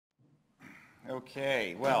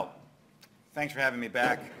Okay, well, thanks for having me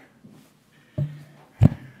back.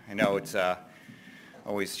 I know it's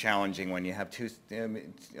always challenging when you have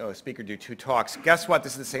a speaker do two talks. Guess what?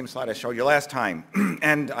 This is the same slide I showed you last time.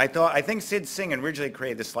 And I think Sid Singh originally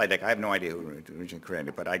created this slide deck. I have no idea who originally created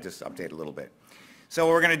it, but I just updated a little bit. So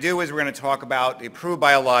what we're going to do is we're going to talk about the approved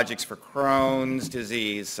biologics for Crohn's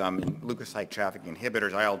disease, some leukocyte trafficking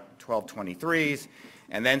inhibitors, IL-12/23s,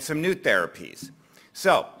 and then some new therapies.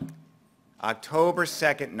 So, October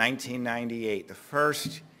 2nd, 1998, the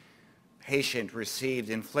first patient received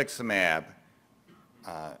infliximab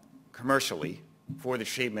commercially for the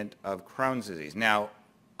treatment of Crohn's disease. Now,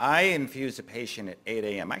 I infused a patient at 8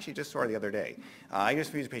 a.m. I actually just saw her the other day. I just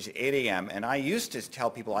infused a patient at 8 a.m. and I used to tell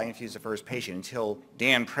people I infused the first patient until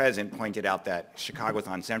Dan Present pointed out that Chicago's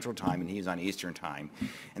on Central Time and he's on Eastern Time.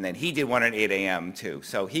 And then he did one at 8 a.m. too.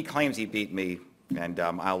 So he claims he beat me, and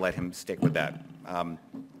I'll let him stick with that.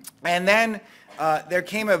 And then there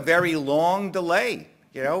came a very long delay.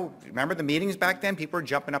 You know, remember the meetings back then? People were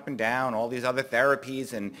jumping up and down, all these other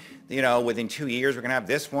therapies, and, you know, within 2 years we're going to have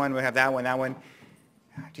this one, we'll have that one, that one.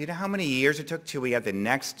 Do you know how many years it took till we had the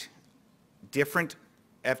next different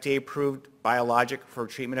FDA-approved biologic for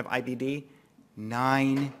treatment of IBD?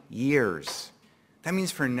 9 years. That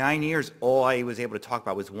means for 9 years, all I was able to talk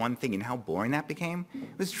about was one thing, and how boring that became?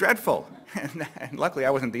 It was dreadful. And luckily,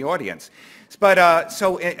 I wasn't the audience. But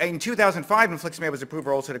so in 2005, infliximab was approved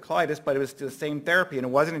for ulcerative colitis, but it was the same therapy, and it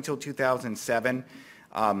wasn't until 2007,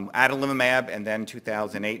 adalimumab, and then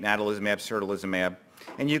 2008, natalizumab, certolizumab.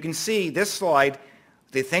 And you can see this slide,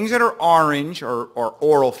 the things that are orange are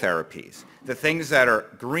oral therapies. The things that are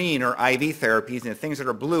green are IV therapies, and the things that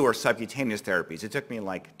are blue are subcutaneous therapies. It took me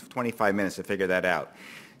like 25 minutes to figure that out.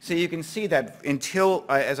 So you can see that until,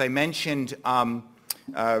 as I mentioned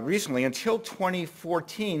recently, until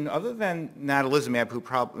 2014, other than natalizumab, who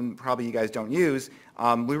probably you guys don't use,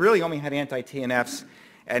 we really only had anti-TNFs,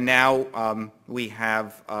 and now we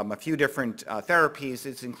have a few different therapies.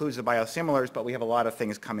 This includes the biosimilars, but we have a lot of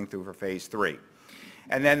things coming through for phase 3.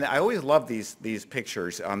 And then I always love these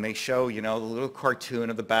pictures. They show, you know, the little cartoon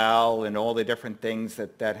of the bowel and all the different things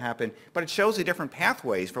that happen, but it shows the different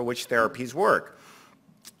pathways for which therapies work.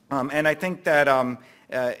 And I think that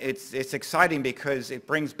it's exciting because it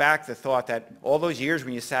brings back the thought that all those years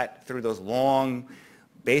when you sat through those long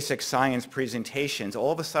basic science presentations,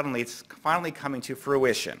 all of a sudden it's finally coming to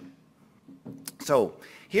fruition. So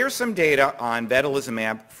here's some data on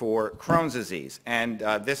vedolizumab for Crohn's disease. And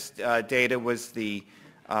this data was the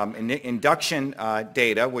induction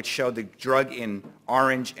data, which showed the drug in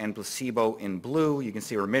orange and placebo in blue. You can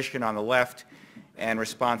see remission on the left and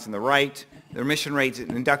response on the right. The remission rate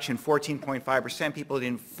in induction, 14.5%. People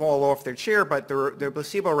didn't fall off their chair, but their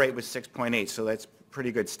placebo rate was 6.8, so that's a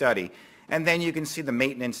pretty good study. And then you can see the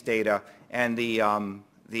maintenance data and the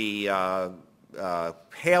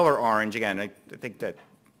paler orange. Again, I think that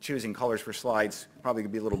choosing colors for slides probably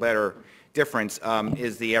could be a little better difference,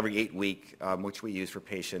 is the every 8-week, which we use for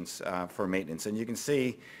patients for maintenance. And you can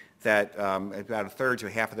see that about a third to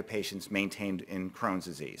half of the patients maintained in Crohn's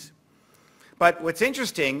disease. But what's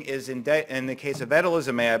interesting is in the case of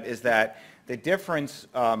vedolizumab is that the difference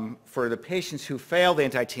for the patients who failed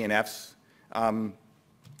anti-TNFs,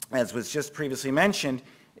 as was just previously mentioned,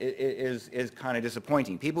 is kind of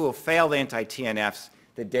disappointing. People who failed anti-TNFs,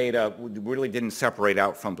 the data really didn't separate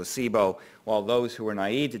out from placebo, while those who were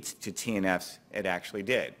naive to TNFs, it actually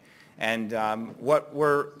did. And what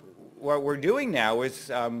we're doing now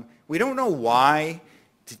is we don't know why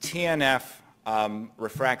the TNF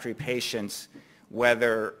refractory patients,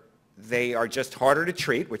 whether they are just harder to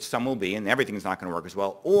treat, which some will be, and everything's not going to work as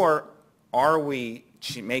well, or are we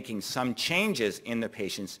making some changes in the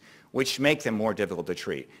patients which make them more difficult to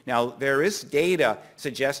treat. Now, there is data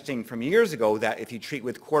suggesting from years ago that if you treat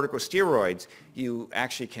with corticosteroids, you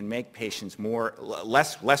actually can make patients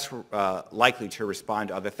less likely to respond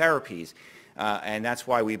to other therapies. And that's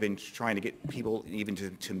why we've been trying to get people even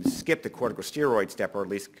to skip the corticosteroid step, or at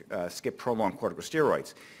least skip prolonged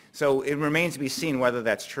corticosteroids. So it remains to be seen whether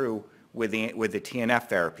that's true with the TNF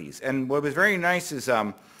therapies. And what was very nice is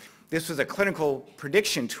this was a clinical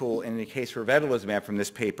prediction tool in the case for vedolizumab from this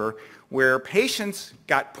paper, where patients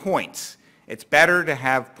got points. It's better to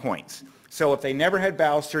have points. So if they never had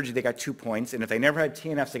bowel surgery, they got 2 points. And if they never had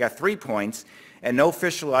TNFs, they got 3 points. And no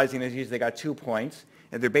fistulizing disease, they got 2 points.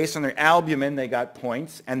 If they're based on their albumin, they got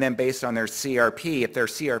points. And then based on their CRP, if their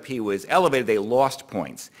CRP was elevated, they lost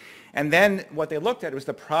points. And then what they looked at was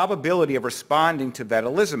the probability of responding to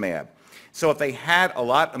vedolizumab. So if they had a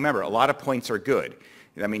lot, remember, a lot of points are good.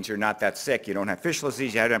 That means you're not that sick, you don't have fistula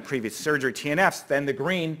disease, you haven't had previous surgery, TNFs. Then the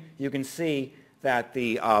green, you can see that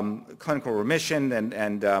the clinical remission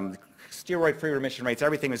and steroid-free remission rates,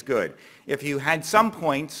 everything was good. If you had some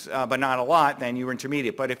points, but not a lot, then you were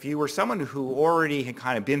intermediate. But if you were someone who already had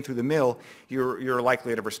kind of been through the mill, your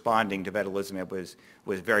likelihood of responding to vedolizumab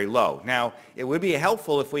was very low. Now, it would be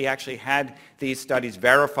helpful if we actually had these studies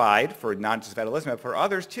verified for not just vedolizumab, for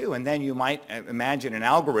others too, and then you might imagine an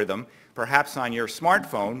algorithm, perhaps on your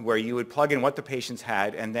smartphone, where you would plug in what the patients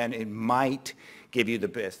had, and then it might give you the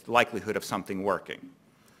best likelihood of something working.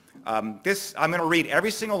 I'm going to read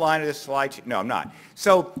every single line of this slide. No, I'm not.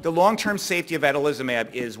 So the long-term safety of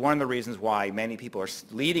vedolizumab is one of the reasons why many people are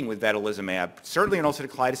leading with vedolizumab, certainly in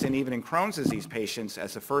ulcerative colitis and even in Crohn's disease patients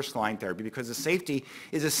as a first-line therapy, because the safety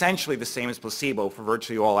is essentially the same as placebo for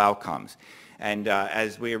virtually all outcomes. And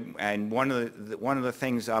one of the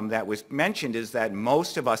things that was mentioned is that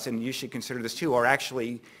most of us, and you should consider this too, are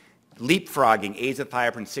actually leapfrogging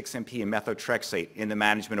azathioprine, 6-MP, and methotrexate in the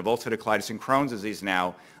management of ulcerative colitis and Crohn's disease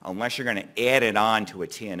now, unless you're going to add it on to a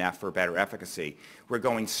TNF for better efficacy. We're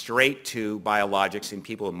going straight to biologics in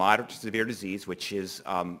people with moderate to severe disease, which is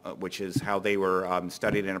how they were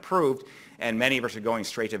studied and approved. And many of us are going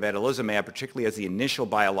straight to vedolizumab, particularly as the initial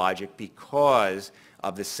biologic, because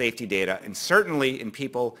of the safety data. And certainly in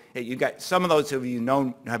people, you got some of those of you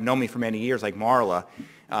have known me for many years, like Marla,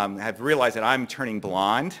 have realized that I'm turning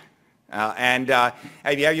blonde. And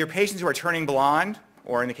if you have your patients who are turning blonde,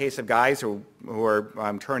 or in the case of guys who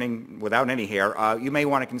are turning without any hair, you may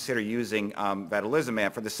want to consider using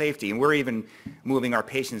vedolizumab for the safety. And we're even moving our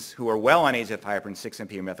patients who are well on azathioprine,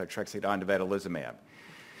 6-MP, and methotrexate onto vedolizumab.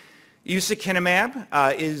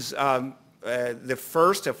 Ustekinumab is the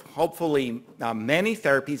first of hopefully many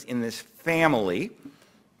therapies in this family.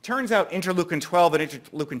 Turns out interleukin 12 and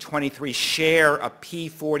interleukin 23 share a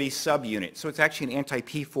P40 subunit. So it's actually an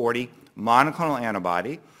anti-P40 monoclonal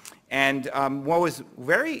antibody. And what was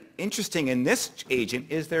very interesting in this agent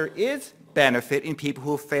is there is benefit in people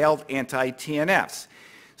who have failed anti-TNFs.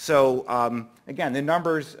 So again, the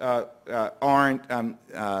numbers aren't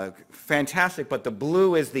fantastic, but the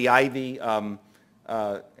blue is the IV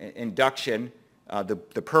induction.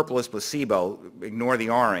 The purple is placebo, ignore the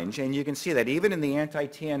orange, and you can see that even in the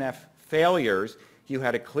anti-TNF failures, you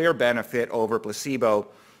had a clear benefit over placebo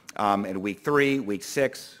at week 3, week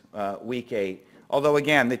 6, week 8. Although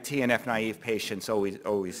again, the TNF-naive patients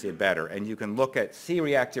always did better. And you can look at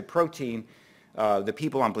C-reactive protein. The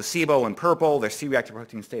people on placebo in purple, their C-reactive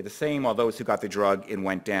protein stayed the same, while those who got the drug, it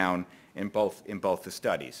went down in both the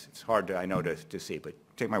studies. It's hard, I know, to see, but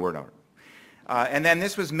take my word on it. And then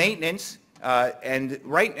this was maintenance. And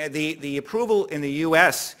the approval in the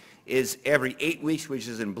U.S. is every 8 weeks, which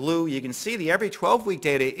is in blue. You can see the every 12-week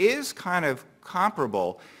data is kind of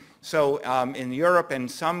comparable. So in Europe, in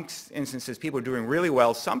some instances, people are doing really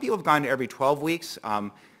well. Some people have gone to every 12 weeks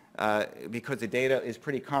because the data is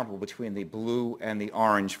pretty comparable between the blue and the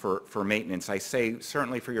orange for maintenance. I say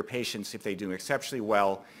certainly for your patients, if they do exceptionally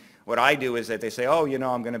well, what I do is that they say, oh, you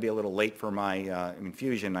know, I'm going to be a little late for my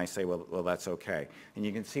infusion. And I say, well, that's okay. And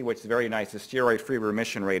you can see what's very nice. The steroid-free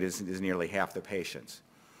remission rate is nearly half the patients.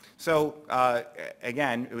 So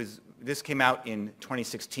again, this came out in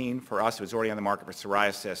 2016 for us. It was already on the market for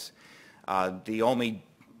psoriasis. The only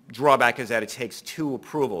drawback is that it takes 2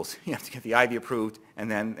 approvals. You have to get the IV approved and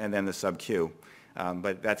then the sub-Q.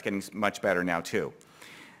 But that's getting much better now too.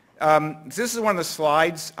 This is one of the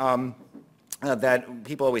slides that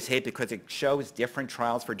people always hate because it shows different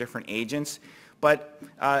trials for different agents. But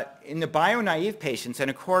in the bio-naive patients, and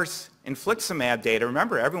of course, infliximab data,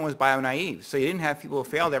 remember, everyone was bio-naive, so you didn't have people who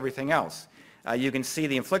failed everything else. You can see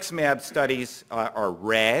the infliximab studies are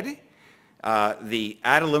red, the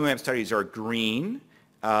adalimumab studies are green,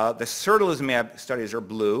 the certolizumab studies are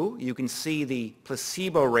blue. You can see the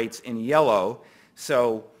placebo rates in yellow.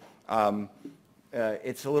 So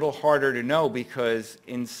it's a little harder to know because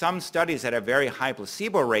in some studies that have very high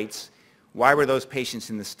placebo rates, why were those patients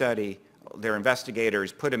in the study? Their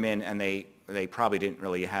investigators put them in and they probably didn't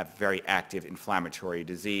really have very active inflammatory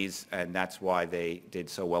disease, and that's why they did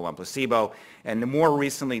so well on placebo. And more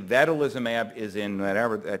recently, vedolizumab is in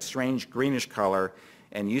whatever, that strange greenish color,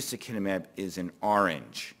 and ustekinumab is in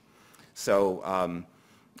orange. So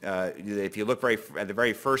if you look at the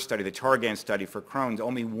very first study, the Targan study for Crohn's,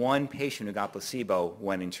 only 1 patient who got placebo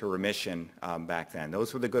went into remission back then.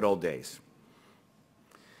 Those were the good old days.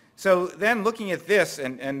 So then looking at this,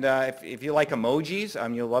 and if you like emojis,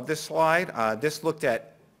 you'll love this slide. This looked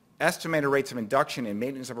at estimated rates of induction and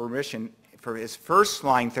maintenance of remission for his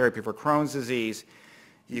first-line therapy for Crohn's disease.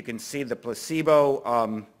 You can see the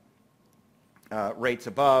placebo rates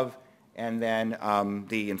above, and then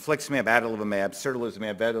the infliximab, adalimumab,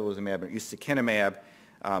 certolizumab, vedolizumab, and ustekinumab.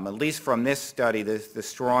 at least from this study, the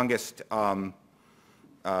strongest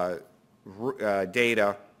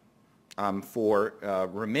data for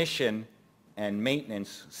remission and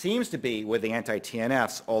maintenance seems to be with the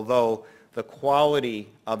anti-TNFs, although the quality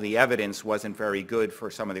of the evidence wasn't very good for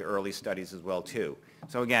some of the early studies as well too.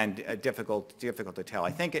 So again, difficult to tell.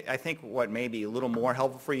 I think what may be a little more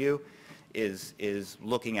helpful for you is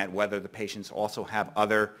looking at whether the patients also have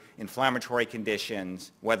other inflammatory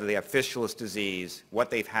conditions, whether they have fistulous disease, what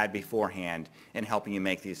they've had beforehand, and helping you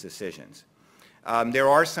make these decisions. There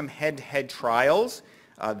are some head-to-head trials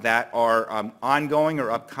that are ongoing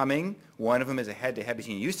or upcoming. One of them is a head-to-head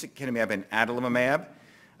between ustekinumab and adalimumab.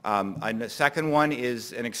 And the second one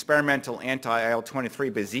is an experimental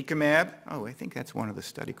anti-IL-23 beziqumab. Oh, I think that's one of the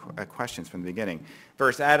study questions from the beginning.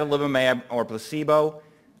 Versus adalimumab or placebo.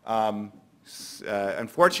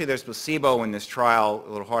 Unfortunately, there's placebo in this trial,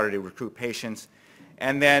 a little harder to recruit patients.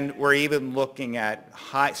 And then we're even looking at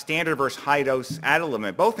standard versus high-dose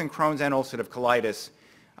adalimumab, both in Crohn's and ulcerative colitis,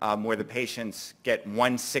 where the patients get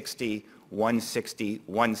 160, 160,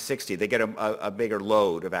 160. They get a bigger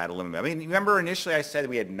load of adalimumab. I mean, remember initially I said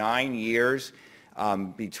we had 9 years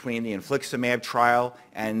between the infliximab trial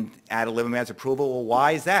and adalimumab's approval. Well,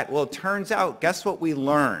 why is that? Well, it turns out, guess what we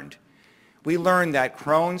learned? We learned that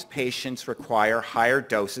Crohn's patients require higher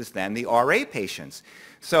doses than the RA patients.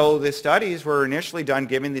 So the studies were initially done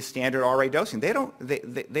giving the standard RA dosing. They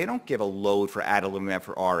don't give a load for adalimumab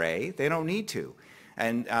for RA. They don't need to.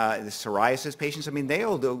 And the psoriasis patients, I mean,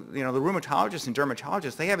 they'll do, the rheumatologists and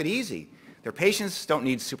dermatologists, they have it easy. Their patients don't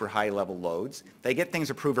need super high level loads. They get things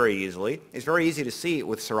approved very easily. It's very easy to see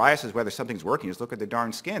with psoriasis whether something's working. Just look at the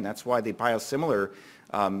darn skin. That's why the biosimilar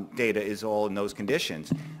data is all in those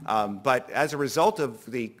conditions. But as a result of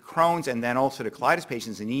the Crohn's and then also the colitis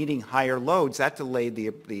patients needing higher loads, that delayed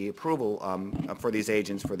the approval for these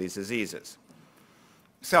agents for these diseases.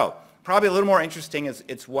 So probably a little more interesting is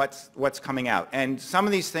it's what's coming out. And some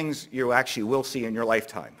of these things you actually will see in your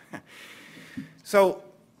lifetime. So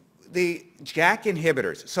the JAK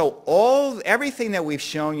inhibitors. So everything that we've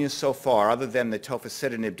shown you so far, other than the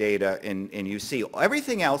tofacitinib data in UC,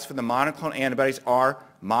 everything else for the monoclonal antibodies are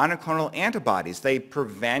monoclonal antibodies. They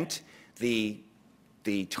prevent the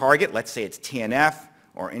target, let's say it's TNF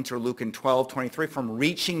or interleukin 12, 23, from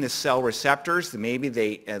reaching the cell receptors. Maybe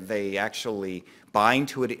they actually bind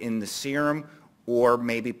to it in the serum, or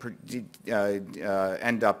maybe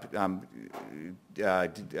end up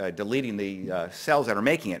deleting the cells that are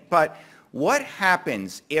making it. But what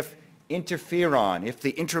happens if interferon, if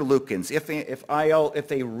the interleukins, if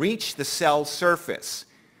they reach the cell surface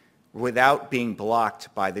without being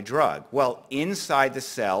blocked by the drug? Well, inside the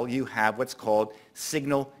cell you have what's called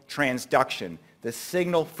signal transduction. The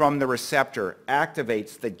signal from the receptor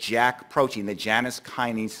activates the JAK protein, the Janus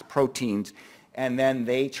kinase proteins, and then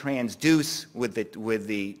they transduce with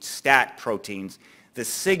the STAT proteins the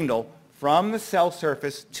signal from the cell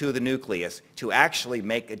surface to the nucleus to actually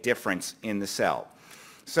make a difference in the cell.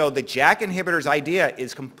 So the JAK inhibitor's idea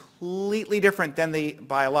is completely different than the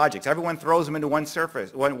biologics. Everyone throws them into one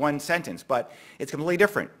sentence, but it's completely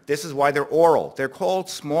different. This is why they're oral. They're called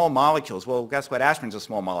small molecules. Well, guess what? Aspirin's a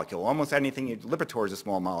small molecule. Almost anything, Lipitor is a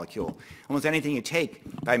small molecule. Almost anything you take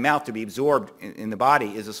by mouth to be absorbed in the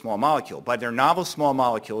body is a small molecule. But they're novel small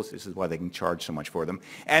molecules. This is why they can charge so much for them.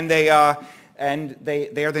 And they are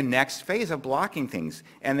the next phase of blocking things.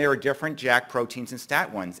 And there are different JAK proteins and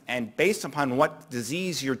STAT ones. And based upon what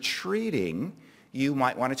disease you're treating, you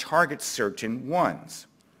might want to target certain ones.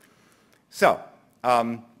 So,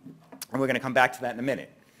 and we're going to come back to that in a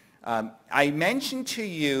minute. I mentioned to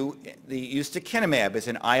you the ustekinumab is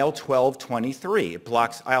an IL-12/23. It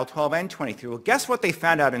blocks IL-12 and 23. Well, guess what they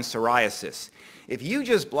found out in psoriasis? If you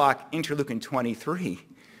just block interleukin 23,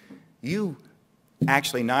 you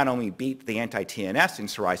actually not only beat the anti-TNFs in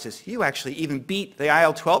psoriasis, you actually even beat the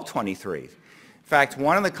IL-12/23. In fact,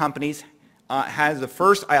 one of the companies has the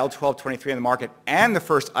first IL-12/23 in the market and the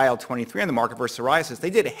first IL-23 in the market for psoriasis. They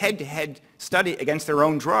did a head-to-head study against their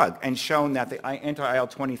own drug and shown that the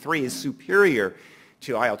anti-IL-23 is superior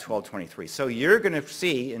to IL-12/23. So you're going to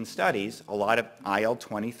see in studies a lot of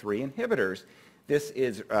IL-23 inhibitors. This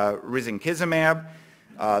is risankizumab.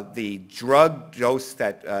 The drug dose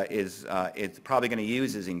that it's probably going to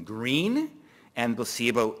use is in green, and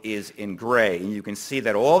placebo is in gray. And you can see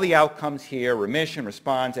that all the outcomes here, remission,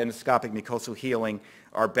 response, endoscopic mucosal healing,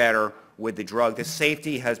 are better with the drug. The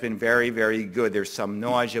safety has been very, very good. There's some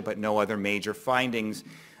nausea, but no other major findings,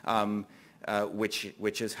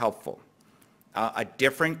 which is helpful. A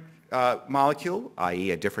different molecule,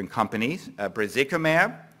 i.e. a different company,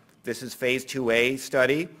 beziqumab. This is phase 2A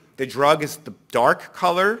study. The drug is the dark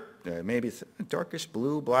color maybe it's darkish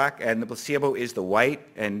blue, black, and the placebo is the white.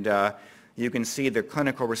 And you can see the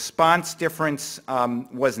clinical response difference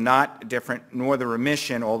was not different, nor the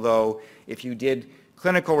remission, although if you did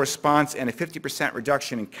clinical response and a 50%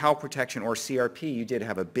 reduction in calprotection or CRP, you did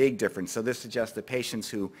have a big difference. So this suggests that patients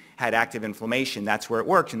who had active inflammation, that's where it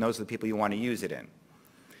worked, and those are the people you want to use it in.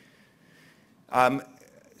 As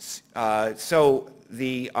far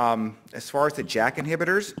as the JAK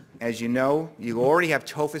inhibitors, as you know, you already have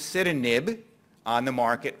tofacitinib on the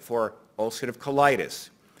market for ulcerative colitis.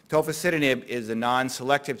 Tofacitinib is a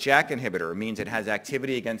non-selective JAK inhibitor. It means it has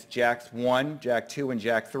activity against JAK1, JAK2, and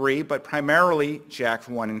JAK3, but primarily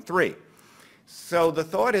JAK1 and 3. So the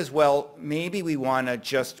thought is, well, maybe we want to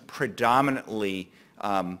just predominantly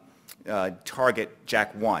target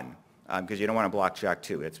JAK1 because you don't want to block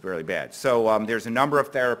JAK2. It's really bad. So there's a number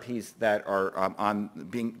of therapies that are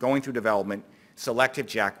going through development, selective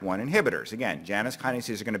JAK1 inhibitors. Again, Janus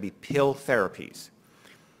kinases are going to be pill therapies.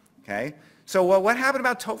 Okay? So what happened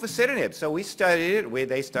about tofacitinib? So we studied it, we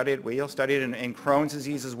all studied it in Crohn's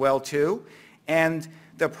disease as well too. And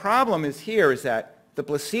the problem is here is that the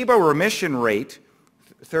placebo remission rate,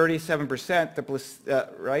 37%, the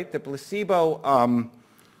placebo,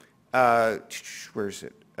 where is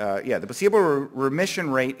it? The placebo remission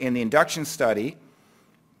rate in the induction study,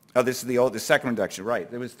 this is the second induction,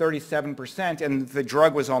 right, it was 37%, and the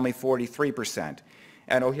drug was only 43%.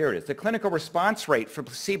 And here it is. The clinical response rate for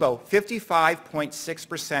placebo,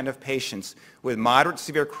 55.6% of patients with moderate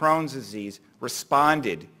severe Crohn's disease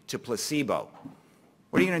responded to placebo.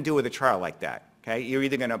 What are you going to do with a trial like that? Okay? You're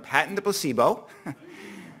either going to patent the placebo,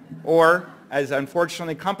 or, as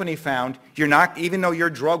unfortunately company found, you're not, even though your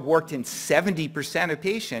drug worked in 70% of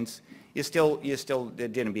patients, you still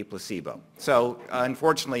didn't beat placebo. So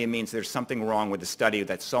unfortunately, it means there's something wrong with the study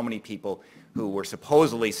that so many people who were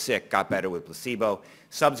supposedly sick got better with placebo.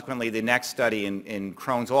 Subsequently, the next study in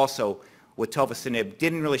Crohn's also with tofacitinib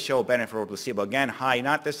didn't really show a benefit over placebo. Again, high,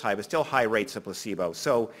 not this high, but still high rates of placebo.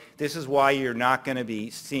 So this is why you're not going to be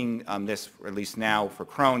seeing this, at least now for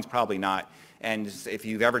Crohn's, probably not. And if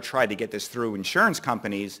you've ever tried to get this through insurance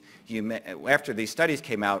companies, after these studies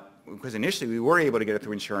came out, because initially we were able to get it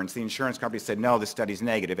through insurance, the insurance company said, no, the study's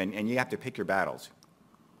negative, and you have to pick your battles.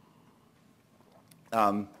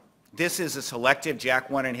 This is a selective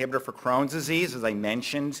JAK1 inhibitor for Crohn's disease. As I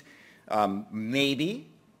mentioned, maybe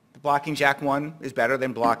blocking JAK1 is better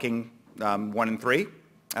than blocking 1 and 3.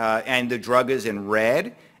 And the drug is in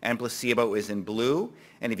red, and placebo is in blue.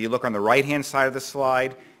 And if you look on the right-hand side of the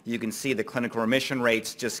slide, you can see the clinical remission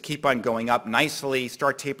rates just keep on going up nicely,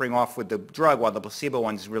 start tapering off with the drug, while the placebo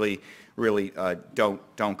ones really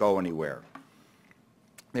don't go anywhere.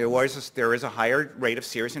 There is a higher rate of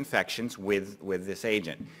serious infections with this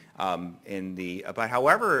agent. But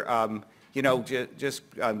however, just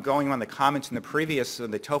going on the comments in the previous, the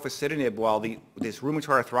tofacitinib, while this rheumatoid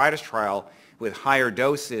arthritis trial with higher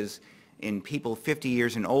doses in people 50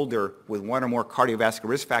 years and older with one or more cardiovascular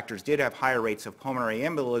risk factors did have higher rates of pulmonary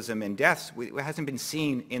embolism and deaths, it hasn't been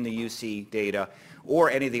seen in the UC data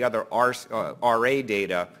or any of the other RA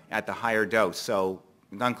data at the higher dose. So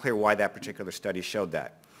it's unclear why that particular study showed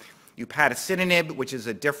that. Upadacitinib, which is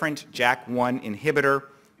a different JAK1 inhibitor,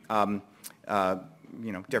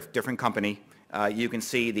 different company. You can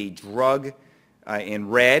see the drug in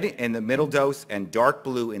red in the middle dose and dark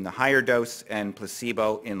blue in the higher dose and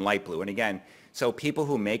placebo in light blue. And again, so people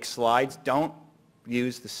who make slides don't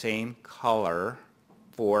use the same color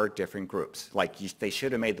for different groups. Like they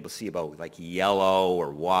should have made the placebo like yellow or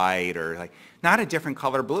white or like not a different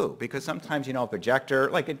color blue, because sometimes, a projector,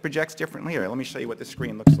 like it projects differently here. Let me show you what the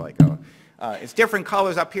screen looks like. It's different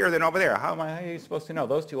colors up here than over there. How are you supposed to know?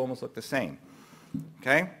 Those two almost look the same.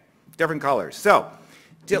 Okay? Different colors. So,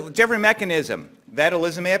 different mechanism.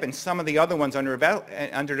 Vedolizumab and some of the other ones under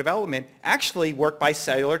development actually work by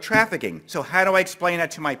cellular trafficking. So how do I explain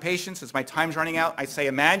that to my patients? As my time's running out, I say,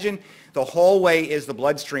 imagine the hallway is the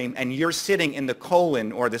bloodstream and you're sitting in the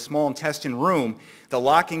colon or the small intestine room. The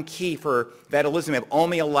lock and key for vedolizumab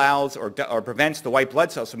only allows or prevents the white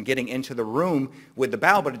blood cells from getting into the room with the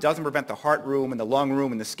bowel, but it doesn't prevent the heart room and the lung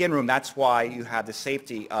room and the skin room. That's why you have the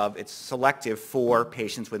safety of it's selective for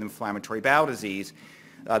patients with inflammatory bowel disease.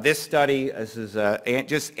 This study, this is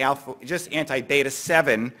just anti-beta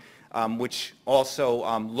 7, which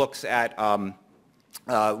also looks at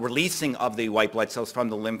releasing of the white blood cells from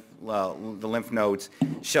the lymph nodes,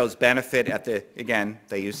 shows benefit at again,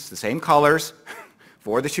 they use the same colors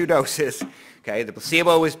for the 2 doses. Okay, the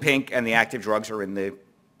placebo is pink and the active drugs are in the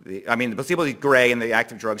placebo is gray and the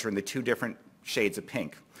active drugs are in the 2 different shades of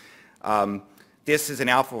pink. This is an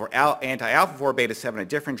anti-alpha-4 beta-7, a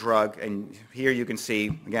different drug, and here you can see,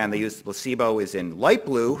 again, they use the placebo is in light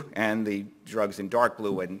blue, and the drug's in dark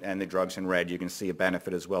blue, and the drug's in red. You can see a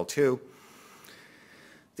benefit as well, too.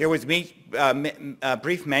 There was a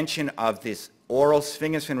brief mention of this oral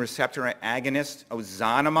sphingosine receptor agonist,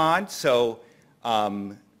 ozanimod. So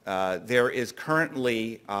there is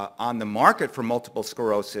currently on the market for multiple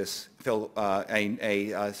sclerosis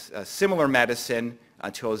a similar medicine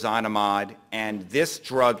to ozanimod, and this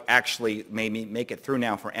drug actually may make it through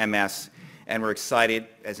now for MS, and we're excited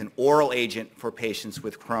as an oral agent for patients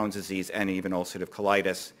with Crohn's disease and even ulcerative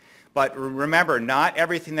colitis. But remember, not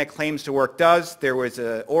everything that claims to work does. There was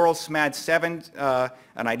an oral SMAD7,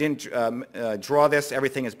 and I didn't draw this.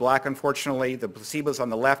 Everything is black, unfortunately. The placebo's on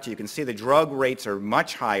the left. You can see the drug rates are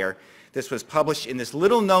much higher. This was published in this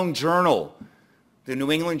little-known journal, the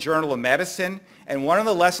New England Journal of Medicine. And one of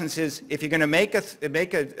the lessons is, if you're going to make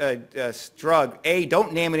a drug, A,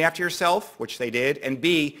 don't name it after yourself, which they did, and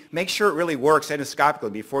B, make sure it really works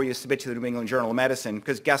endoscopically before you submit to the New England Journal of Medicine,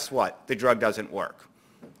 because guess what? The drug doesn't work.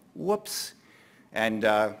 Whoops. And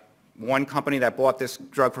one company that bought this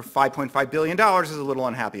drug for $5.5 billion is a little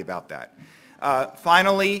unhappy about that.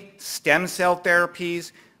 Finally, stem cell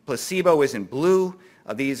therapies. Placebo is in blue.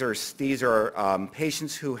 These are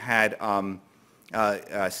patients who had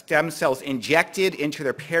stem cells injected into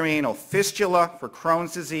their perianal fistula for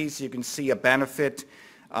Crohn's disease. You can see a benefit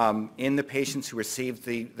in the patients who received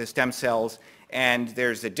the stem cells. And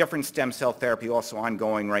there's a different stem cell therapy also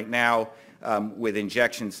ongoing right now with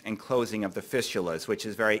injections and closing of the fistulas, which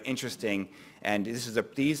is very interesting. And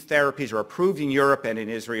these therapies are approved in Europe and in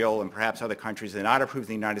Israel and perhaps other countries. They're not approved in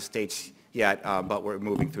the United States yet, but we're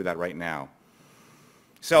moving through that right now.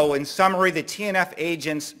 So in summary, the TNF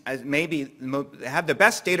agents maybe have the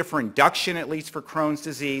best data for induction, at least for Crohn's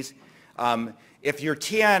disease. If you're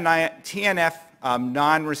TNF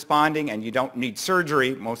non-responding and you don't need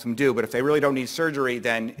surgery, most of them do, but if they really don't need surgery,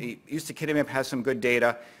 then ustekinumab has some good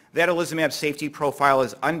data. Vedolizumab's safety profile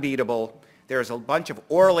is unbeatable. There's a bunch of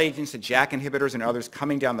oral agents, the JAK inhibitors and others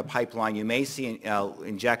coming down the pipeline. You may see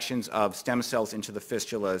injections of stem cells into the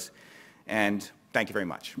fistulas. And thank you very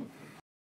much.